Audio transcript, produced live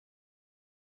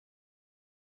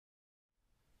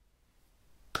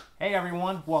Hey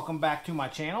everyone, welcome back to my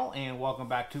channel and welcome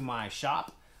back to my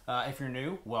shop. If you're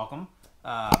new, welcome.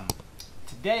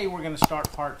 Today we're going to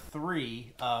start part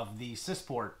 3 of the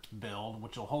SysPort build,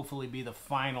 which will hopefully be the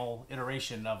final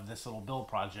iteration of this little build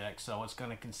project. So it's going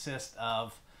to consist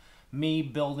of me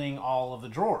building all of the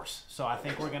drawers. So I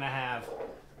think we're going to have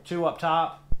 2 up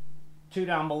top, 2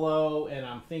 down below, and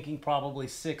I'm thinking probably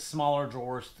 6 smaller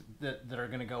drawers that are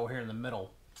going to go here in the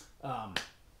middle.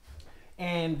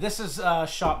 And this is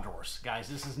shop drawers, guys.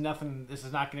 This is nothing. This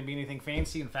is not going to be anything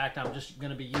fancy. In fact, I'm just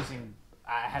going to be using.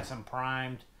 I had some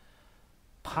primed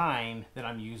pine that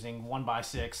I'm using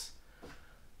 1x6.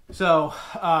 So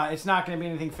it's not going to be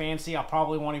anything fancy. I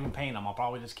probably won't even paint them. I'll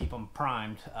probably just keep them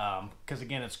primed because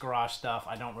again, it's garage stuff.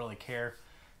 I don't really care.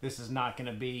 This is not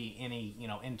going to be any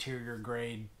interior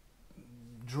grade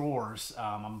drawers.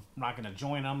 I'm not going to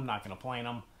join them. Not going to plane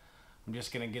them. I'm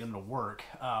just going to get them to work.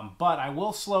 But I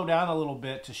will slow down a little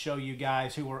bit to show you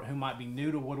guys who might be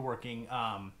new to woodworking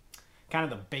kind of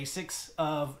the basics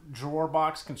of drawer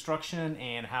box construction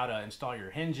and how to install your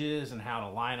hinges and how to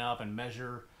line up and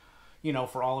measure,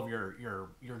 for all of your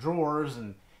drawers.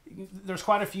 And there's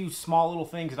quite a few small little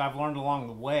things that I've learned along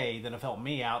the way that have helped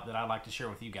me out that I'd like to share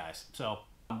with you guys. So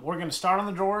we're going to start on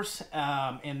the drawers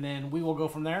and then we will go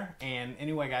from there. And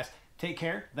anyway, guys, take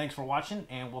care. Thanks for watching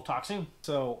and we'll talk soon.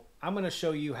 So I'm going to show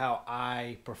you how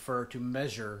I prefer to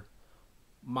measure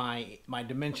my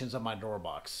dimensions of my drawer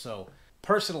box. So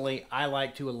personally, I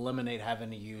like to eliminate having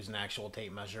to use an actual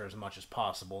tape measure as much as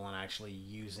possible and actually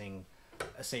using,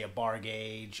 say, a bar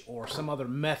gauge or some other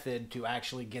method to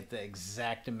actually get the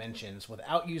exact dimensions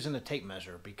without using a tape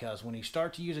measure. Because when you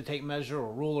start to use a tape measure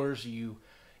or rulers, you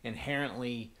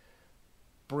inherently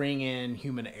bring in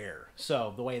human error.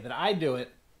 So the way that I do it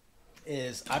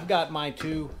is I've got my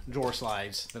 2 drawer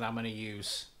slides that I'm going to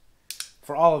use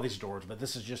for all of these drawers, but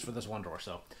this is just for this one drawer.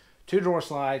 So 2 drawer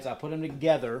slides, I put them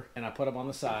together and I put them on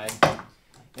the side,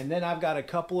 and then I've got a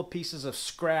couple of pieces of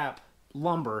scrap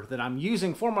lumber that I'm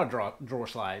using for my drawer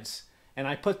slides, and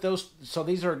I put those, so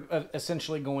these are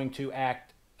essentially going to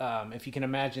act, if you can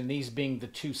imagine these being the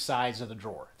 2 sides of the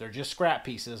drawer. They're just scrap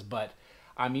pieces, but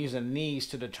I'm using these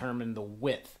to determine the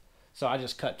width. So I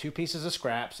just cut 2 pieces of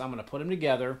scraps, I'm going to put them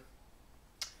together,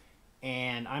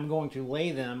 and I'm going to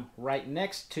lay them right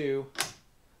next to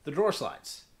the drawer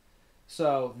slides.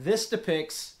 So this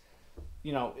depicts,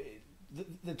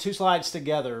 the 2 slides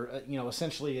together,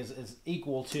 essentially is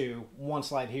equal to 1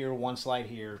 slide here, 1 slide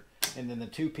here, and then the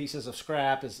 2 pieces of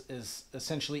scrap is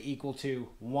essentially equal to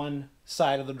 1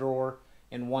 side of the drawer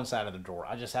and 1 side of the drawer.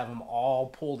 I just have them all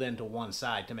pulled into 1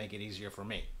 side to make it easier for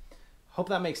me. Hope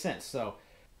that makes sense. So,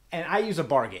 and I use a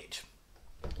bar gauge.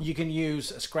 You can use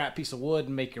a scrap piece of wood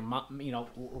and make your,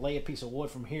 lay a piece of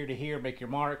wood from here to here, make your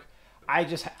mark. I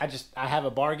have a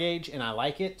bar gauge and I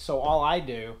like it. So all I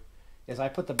do is I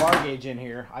put the bar gauge in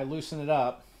here, I loosen it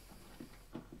up,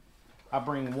 I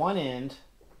bring one end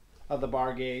of the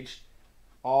bar gauge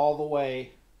all the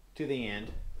way to the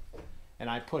end, and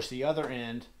I push the other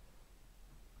end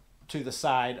to the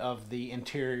side of the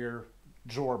interior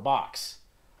drawer box.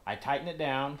 I tighten it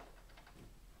down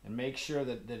and make sure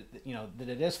that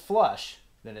it is flush,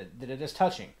 that it is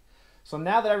touching. So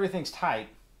now that everything's tight,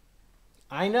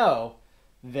 I know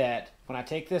that when I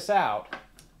take this out,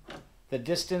 the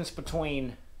distance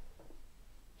between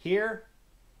here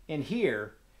and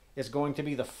here is going to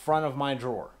be the front of my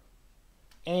drawer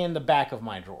and the back of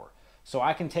my drawer. So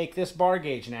I can take this bar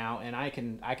gauge now and I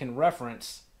can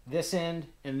reference this end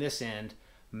and this end,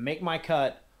 make my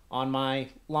cut on my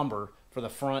lumber for the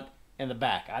front and the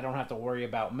back. I don't have to worry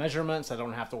about measurements. I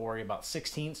don't have to worry about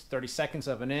 1/16, 32nds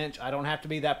of an inch. I don't have to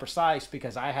be that precise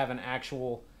because I have an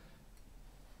actual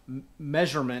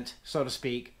measurement, so to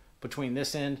speak, between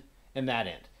this end and that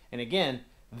end. And again,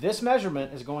 this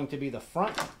measurement is going to be the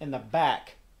front and the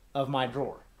back of my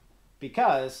drawer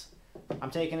because I'm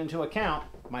taking into account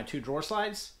my 2 drawer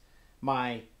slides,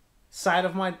 my side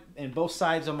of my, and both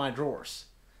sides of my drawers.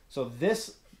 So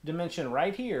this dimension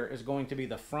right here is going to be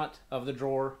the front of the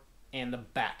drawer and the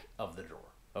back of the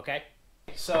drawer, okay?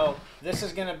 So this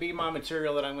is gonna be my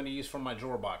material that I'm gonna use for my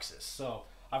drawer boxes. So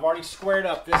I've already squared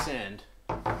up this end.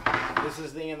 This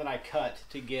is the end that I cut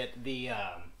to get the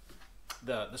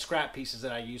scrap pieces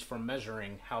that I use for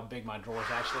measuring how big my drawers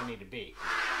actually need to be.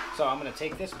 So I'm gonna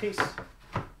take this piece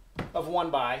of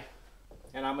 1x,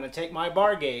 and I'm gonna take my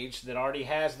bar gauge that already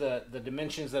has the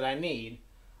dimensions that I need.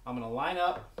 I'm gonna line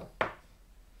up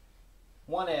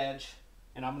one edge,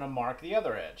 and I'm gonna mark the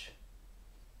other edge.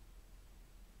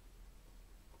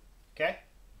 Okay?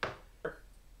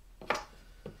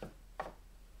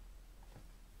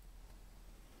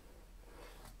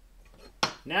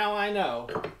 Now I know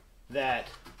that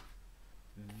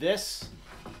this,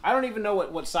 I don't even know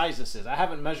what size this is. I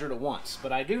haven't measured it once,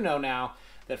 but I do know now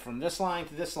that from this line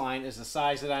to this line is the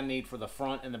size that I need for the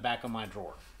front and the back of my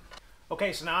drawer.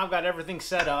 Okay, so now I've got everything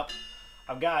set up.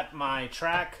 I've got my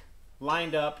track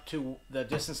lined up to the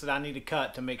distance that I need to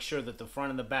cut to make sure that the front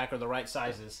and the back are the right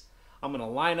sizes. I'm going to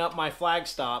line up my flag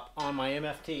stop on my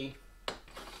MFT.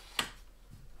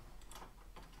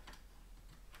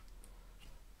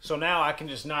 So now I can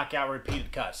just knock out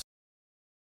repeated cuts.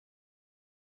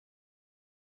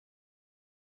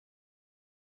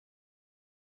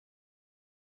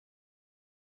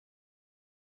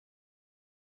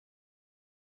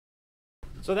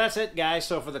 So that's it, guys.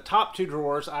 So for the top two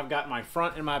drawers, I've got my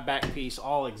front and my back piece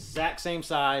all exact same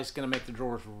size. Going to make the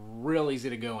drawers real easy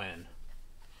to go in.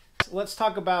 Let's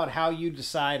talk about how you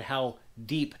decide how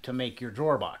deep to make your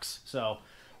drawer box. So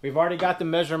we've already got the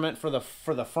measurement for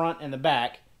the front and the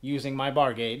back using my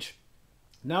bar gauge.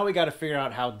 Now we got to figure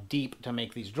out how deep to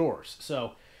make these drawers.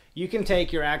 So you can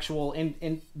take your actual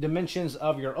in dimensions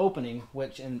of your opening,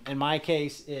 which in my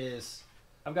case is,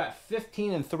 I've got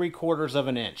 15 3/4 of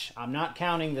an inch. I'm not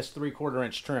counting this 3/4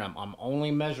 inch trim. I'm only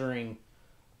measuring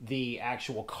the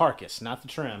actual carcass, not the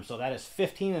trim. So that is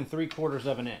 15 3/4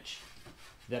 of an inch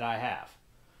that I have.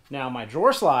 Now my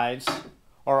drawer slides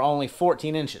are only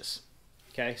 14 inches.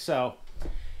 Okay, so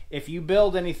if you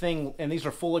build anything, and these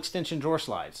are full extension drawer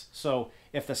slides, so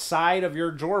if the side of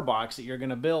your drawer box that you're going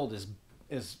to build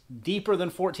is deeper than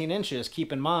 14 inches,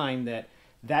 keep in mind that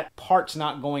that part's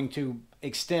not going to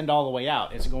extend all the way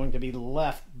out. It's going to be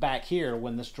left back here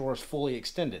when this drawer is fully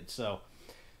extended. So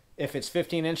if it's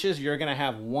 15 inches, you're going to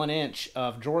have 1 inch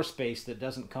of drawer space that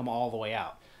doesn't come all the way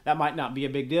out. That might not be a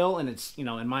big deal, and it's, you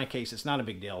know, in my case, it's not a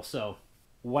big deal. So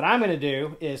what I'm going to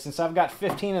do is, since I've got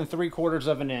 15 3/4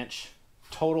 of an inch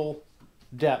total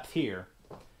depth here,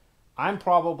 I'm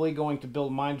probably going to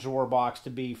build my drawer box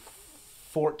to be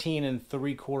 14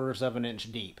 3/4 of an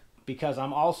inch deep, because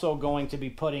I'm also going to be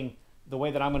putting, the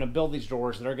way that I'm going to build these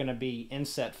drawers, they're going to be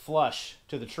inset flush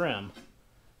to the trim.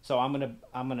 So I'm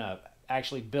going to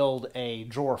actually build a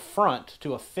drawer front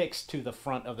to affix to the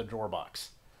front of the drawer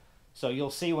box. So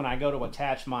you'll see when I go to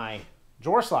attach my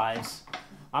drawer slides,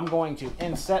 I'm going to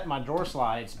inset my drawer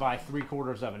slides by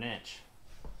 3/4 of an inch,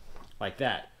 like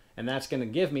that. And that's going to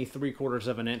give me 3/4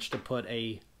 of an inch to put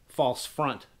a false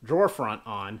front drawer front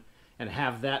on, and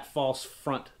have that false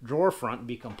front drawer front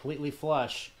be completely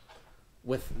flush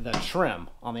with the trim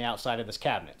on the outside of this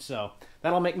cabinet. So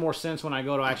that'll make more sense when I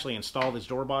go to actually install these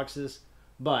drawer boxes.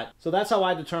 But so that's how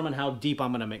I determine how deep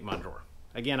I'm going to make my drawer.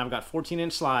 Again, I've got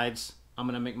 14-inch slides. I'm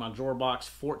going to make my drawer box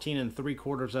 14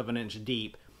 3/4 of an inch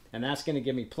deep, and that's going to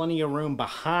give me plenty of room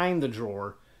behind the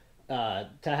drawer to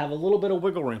have a little bit of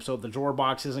wiggle room, so the drawer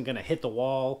box isn't going to hit the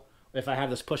wall. If I have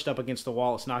this pushed up against the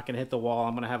wall, it's not going to hit the wall.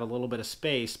 I'm going to have a little bit of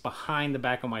space behind the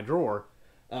back of my drawer,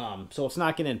 so it's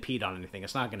not going to impede on anything.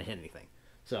 It's not going to hit anything.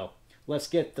 So let's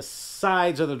get the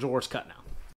sides of the drawers cut now.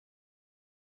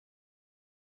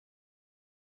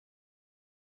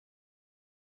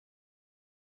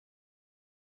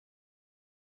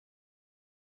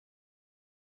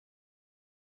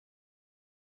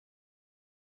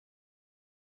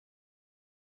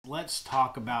 Let's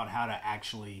talk about how to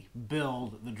actually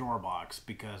build the drawer box,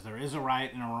 because there is a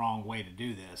right and a wrong way to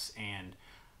do this. And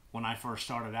when I first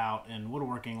started out in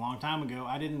woodworking a long time ago,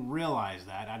 I didn't realize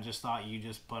that. I just thought you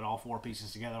just put all 4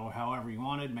 pieces together however you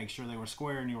wanted, make sure they were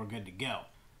square, and you were good to go.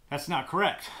 That's not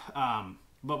correct.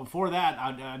 But before that,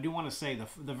 I do want to say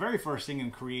the very first thing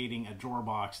in creating a drawer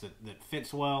box that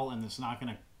fits well and that's not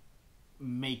going to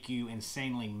make you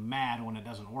insanely mad when it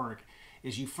doesn't work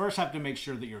is you first have to make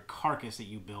sure that your carcass that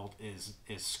you built is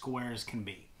as square as can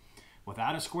be.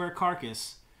 Without a square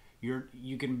carcass,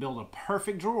 you can build a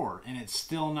perfect drawer and it's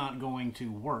still not going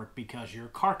to work because your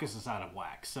carcass is out of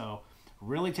whack. So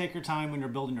really take your time when you're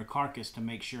building your carcass to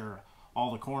make sure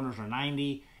all the corners are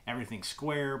 90, everything's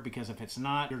square, because if it's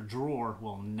not, your drawer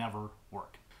will never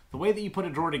work. The way that you put a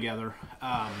drawer together,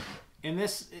 and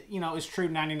this, you know, is true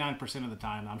 99% of the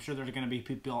time. I'm sure there's going to be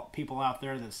people out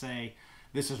there that say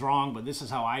this is wrong, but this is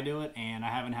how I do it, and I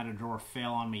haven't had a drawer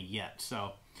fail on me yet.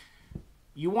 So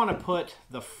you want to put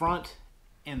the front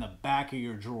and the back of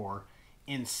your drawer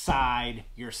inside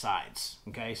your sides.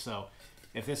 Okay, so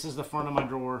if this is the front of my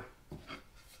drawer,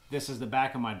 this is the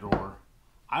back of my drawer,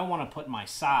 I want to put my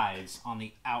sides on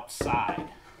the outside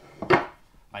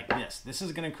like this. This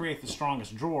is going to create the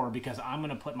strongest drawer because I'm going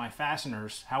to put my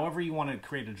fasteners however you want to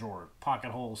create a drawer.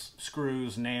 Pocket holes,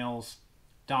 screws, nails,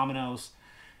 dominoes.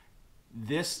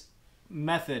 This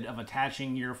method of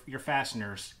attaching your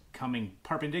fasteners coming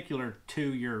perpendicular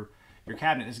to your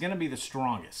cabinet is going to be the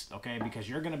strongest, okay? Because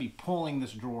you're going to be pulling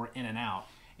this drawer in and out,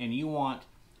 and you want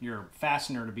your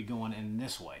fastener to be going in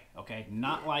this way, okay?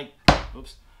 Not like,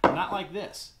 oops, not like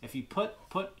this. If you put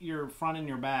your front and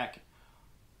your back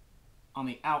on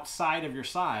the outside of your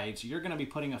sides, you're going to be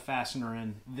putting a fastener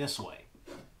in this way.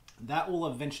 That will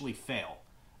eventually fail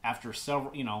after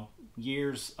several,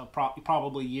 years of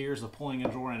probably years of pulling a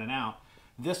drawer in and out.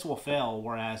 This will fail,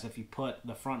 whereas if you put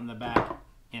the front and the back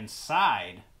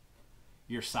inside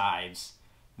your sides,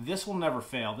 this will never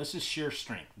fail. This is sheer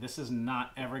strength. This is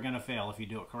not ever going to fail if you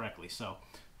do it correctly. So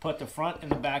put the front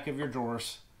and the back of your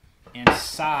drawers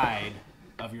inside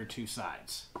of your two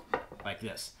sides like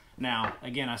this. Now,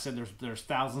 again, I said there's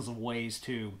thousands of ways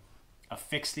to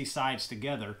affix these sides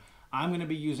together. I'm going to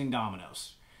be using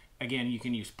dominoes. Again, you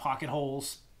can use pocket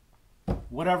holes.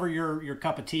 Whatever your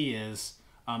cup of tea is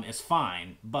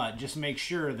fine, but just make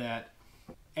sure that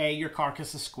A, your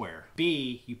carcass is square.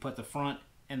 B, you put the front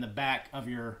and the back of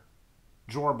your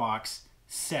drawer box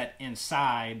set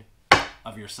inside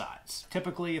of your sides.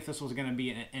 Typically, if this was going to be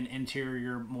an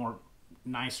interior, more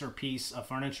nicer piece of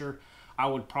furniture, I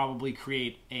would probably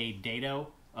create a dado,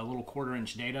 a little 1/4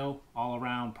 inch dado, all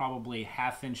around, probably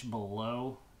 1/2 inch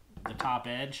below the top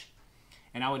edge.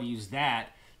 And I would use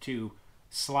that to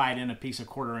slide in a piece of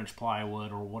 1/4 inch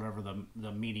plywood or whatever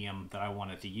the medium that I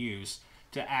wanted to use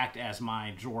to act as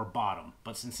my drawer bottom.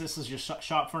 But since this is just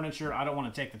shop furniture, I don't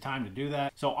want to take the time to do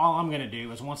that. So all I'm going to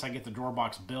do is, once I get the drawer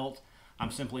box built,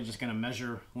 I'm simply just going to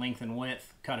measure length and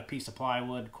width, cut a piece of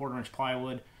plywood, 1/4 inch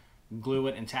plywood, glue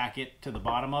it and tack it to the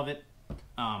bottom of it.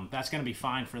 That's going to be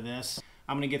fine for this.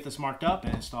 I'm going to get this marked up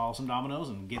and install some dominoes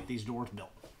and get these doors built.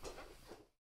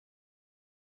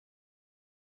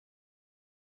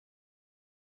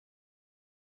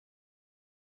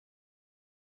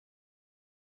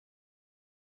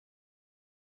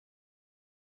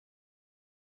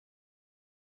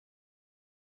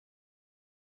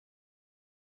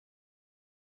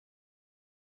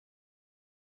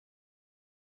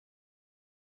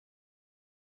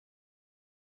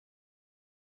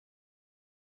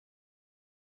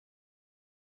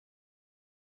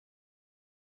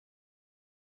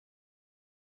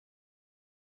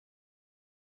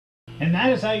 And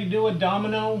that is how you do a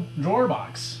domino drawer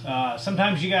box.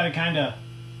 Sometimes you got to kind of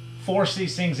force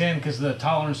these things in because the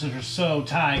tolerances are so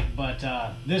tight, but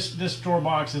this drawer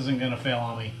box isn't going to fail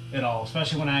on me at all,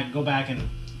 especially when I go back and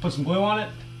put some glue on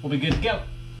it. We'll be good to go.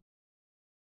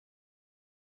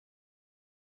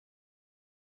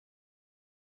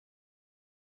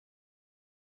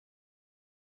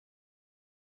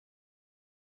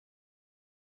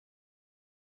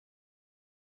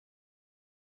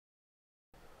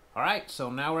 All right, so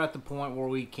now we're at the point where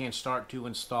we can start to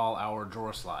install our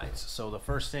drawer slides. So the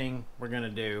first thing we're going to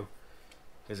do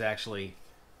is actually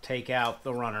take out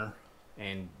the runner,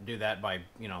 and do that by,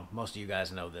 most of you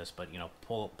guys know this, but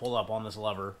pull up on this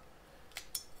lever,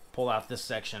 pull out this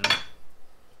section.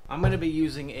 I'm going to be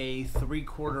using a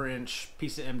 3/4 inch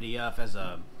piece of MDF as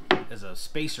a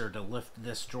spacer to lift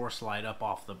this drawer slide up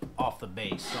off the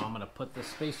base. So I'm going to put the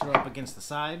spacer up against the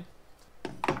side,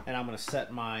 and I'm going to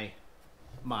set my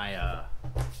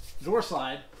drawer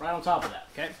slide right on top of that,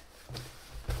 okay?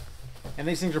 And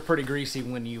these things are pretty greasy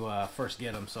when you first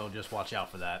get them, so just watch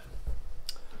out for that.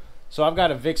 So I've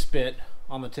got a Vicks bit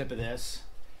on the tip of this,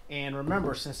 and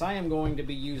remember, since I am going to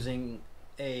be using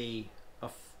a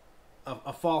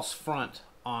false front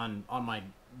on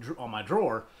my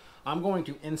drawer, I'm going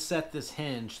to inset this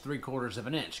hinge 3/4 of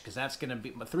an inch, because that's going to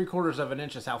be 3/4 of an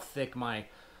inch is how thick my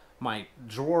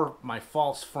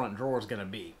false front drawer is going to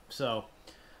be. So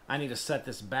I need to set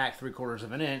this back 3/4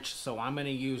 of an inch. So I'm going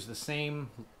to use the same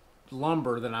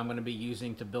lumber that I'm going to be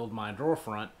using to build my drawer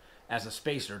front as a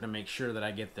spacer to make sure that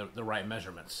I get the right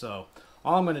measurements. So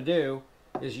all I'm going to do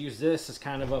is use this as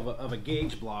kind of a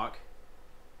gauge block,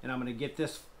 and I'm going to get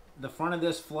the front of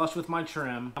this flush with my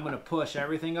trim. I'm going to push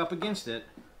everything up against it.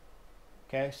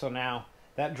 Okay, so now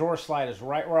that drawer slide is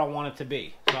right where I want it to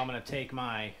be. So I'm going to take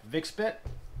my Vicks bit.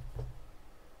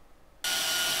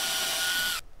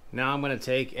 Now I'm going to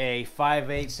take a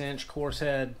 5/8 inch coarse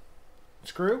head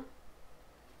screw.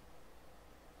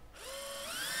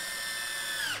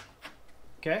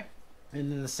 Okay,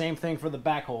 and then the same thing for the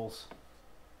back holes.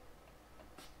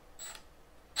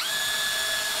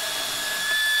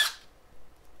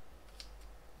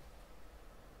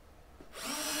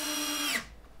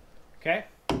 Okay,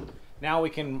 now we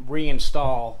can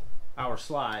reinstall our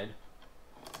slide.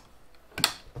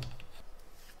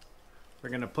 We're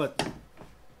going to put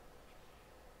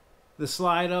the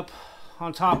slide up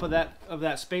on top of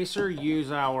that spacer,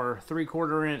 use our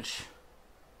 3/4 inch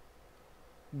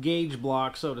gauge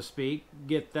block, so to speak,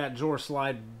 get that drawer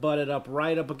slide butted up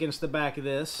right up against the back of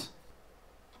this.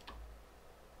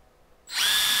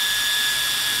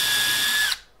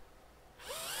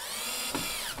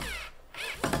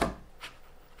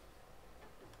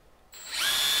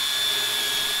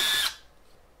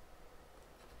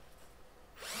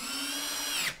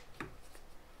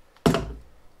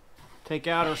 Take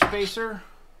out our spacer,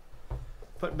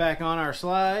 put back on our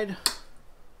slide.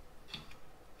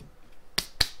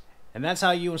 And that's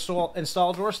how you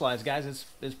install door slides, guys.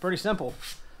 It's pretty simple.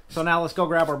 So now let's go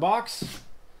grab our box,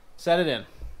 set it in.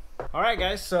 All right,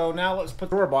 guys, so now let's put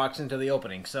the door box into the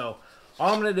opening. So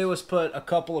all I'm gonna do is put a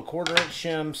couple of 1/4 inch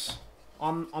shims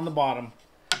on the bottom,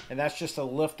 and that's just to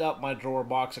lift up my drawer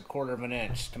box 1/4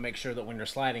 inch to make sure that when you're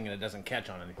sliding it doesn't catch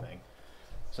on anything.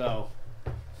 So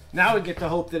now we get to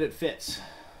hope that it fits.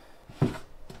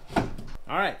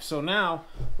 All right, so now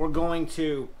we're going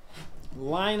to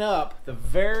line up the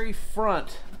very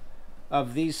front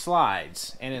of these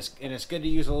slides, and it's good to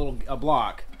use a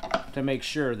block to make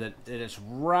sure that it's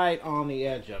right on the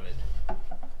edge of it.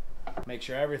 Make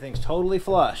sure everything's totally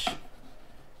flush.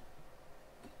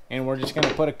 And we're just going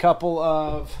to put a couple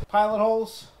of pilot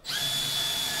holes.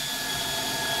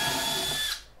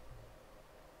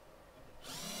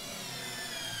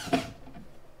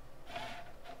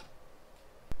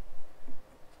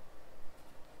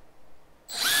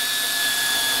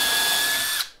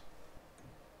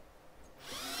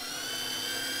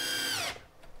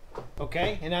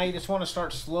 Okay, and now you just want to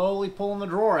start slowly pulling the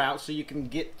drawer out so you can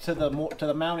get to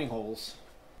the mounting holes.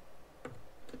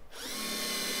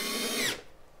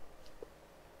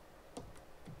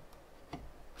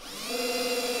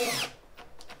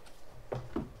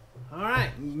 All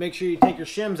right, make sure you take your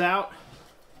shims out.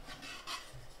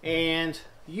 And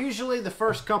usually the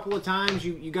first couple of times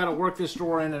you got to work this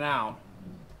drawer in and out.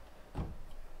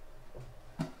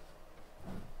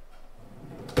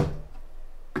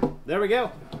 There we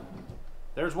go.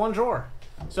 There's one drawer.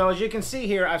 So as you can see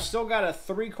here, I've still got a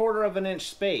 3/4 inch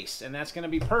space, and that's going to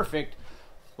be perfect.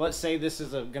 Let's say this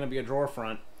is going to be a drawer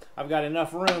front. I've got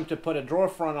enough room to put a drawer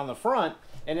front on the front,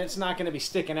 and it's not going to be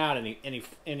sticking out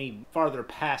any farther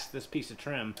past this piece of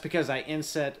trim because I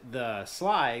inset the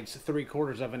slides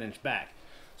 3/4 inch back.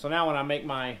 So now when I make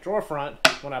my drawer front,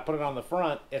 when I put it on the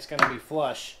front, it's going to be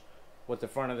flush with the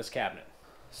front of this cabinet.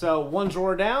 So one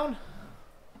drawer down,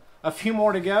 a few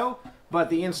more to go. But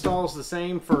the install is the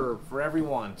same for every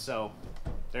one, so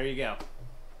there you go.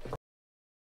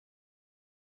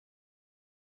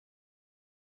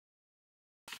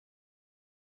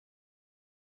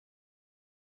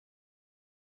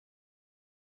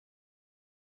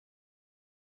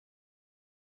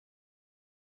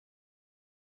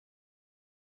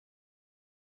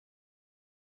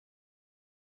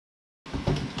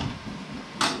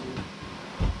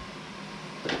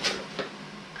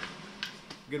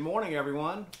 Good morning,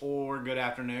 everyone, or good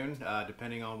afternoon,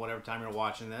 depending on whatever time you're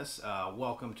watching this.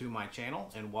 Welcome to my channel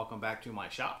and welcome back to my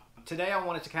shop. Today I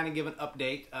wanted to kind of give an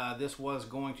update. This was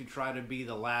going to try to be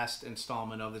the last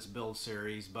installment of this build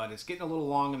series, but it's getting a little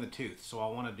long in the tooth, so I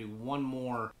want to do one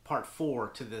more part 4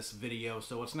 to this video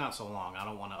so it's not so long. I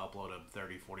don't want to upload a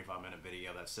 30-45 minute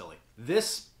video. That's silly.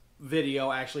 This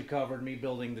video actually covered me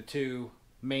building the 2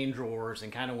 main drawers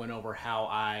and kind of went over how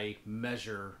I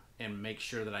measure and make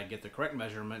sure that I get the correct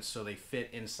measurements so they fit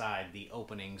inside the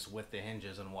openings with the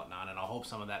hinges and whatnot, and I hope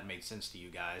some of that made sense to you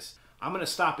guys. I'm going to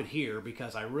stop it here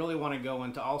because I really want to go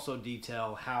into also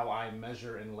detail how I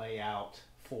measure and lay out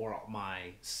for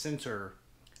my center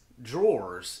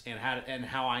drawers and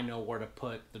how I know where to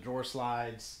put the drawer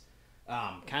slides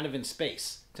kind of in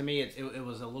space. To me, it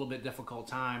was a little bit difficult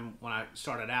time when I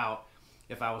started out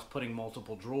if I was putting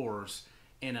multiple drawers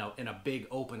in a big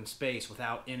open space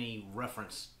without any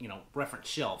reference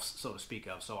shelves, so to speak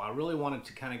of. So I really wanted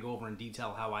to kind of go over in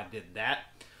detail how I did that.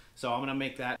 So I'm going to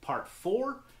make that part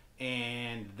 4,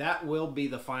 and that will be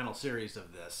the final series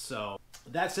of this. So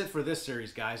that's it for this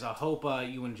series, guys. I hope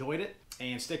you enjoyed it,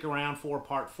 and stick around for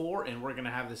part 4, and we're going to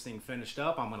have this thing finished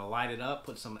up. I'm going to light it up,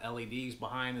 put some LEDs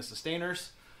behind the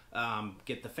sustainers,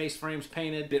 get the face frames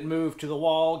painted, get moved to the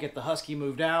wall, get the Husky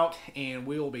moved out, and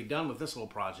we will be done with this little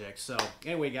project. So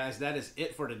anyway, guys, that is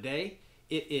it for today.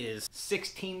 It is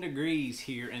 16 degrees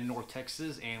here in North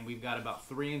Texas, and we've got about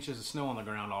 3 inches of snow on the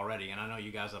ground already. And I know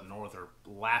you guys up north are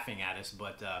laughing at us,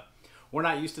 but we're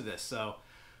not used to this. So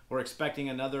we're expecting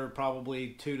another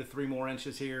probably 2 to 3 more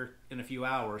inches here in a few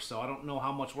hours. So I don't know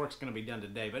how much work's going to be done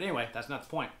today. But anyway, that's not the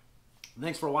point.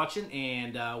 Thanks for watching,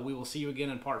 and we will see you again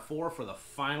in part 4 for the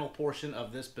final portion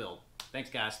of this build. Thanks,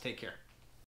 guys. Take care.